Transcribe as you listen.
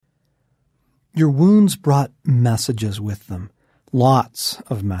Your wounds brought messages with them, lots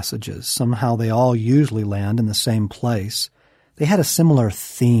of messages. Somehow they all usually land in the same place. They had a similar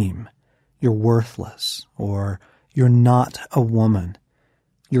theme. You're worthless, or you're not a woman.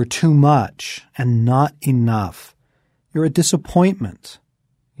 You're too much and not enough. You're a disappointment.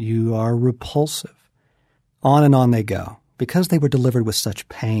 You are repulsive. On and on they go. Because they were delivered with such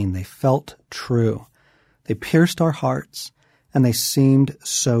pain, they felt true. They pierced our hearts, and they seemed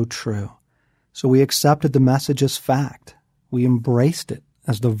so true. So we accepted the message as fact. We embraced it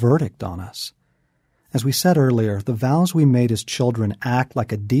as the verdict on us. As we said earlier, the vows we made as children act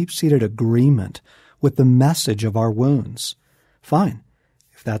like a deep-seated agreement with the message of our wounds. Fine.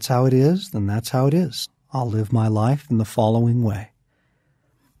 If that's how it is, then that's how it is. I'll live my life in the following way.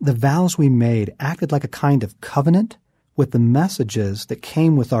 The vows we made acted like a kind of covenant with the messages that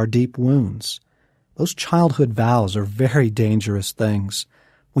came with our deep wounds. Those childhood vows are very dangerous things.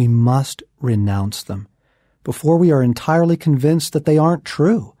 We must renounce them. Before we are entirely convinced that they aren't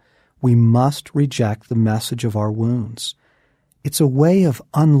true, we must reject the message of our wounds. It's a way of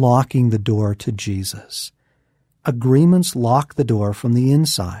unlocking the door to Jesus. Agreements lock the door from the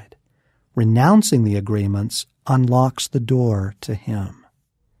inside. Renouncing the agreements unlocks the door to Him.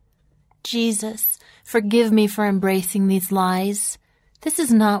 Jesus, forgive me for embracing these lies. This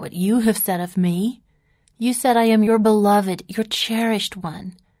is not what you have said of me. You said I am your beloved, your cherished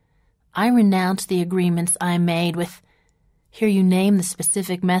one. I renounce the agreements I made with... Here you name the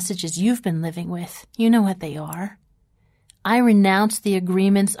specific messages you've been living with. You know what they are. I renounce the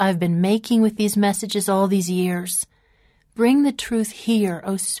agreements I've been making with these messages all these years. Bring the truth here,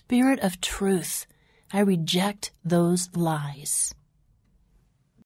 O Spirit of truth. I reject those lies.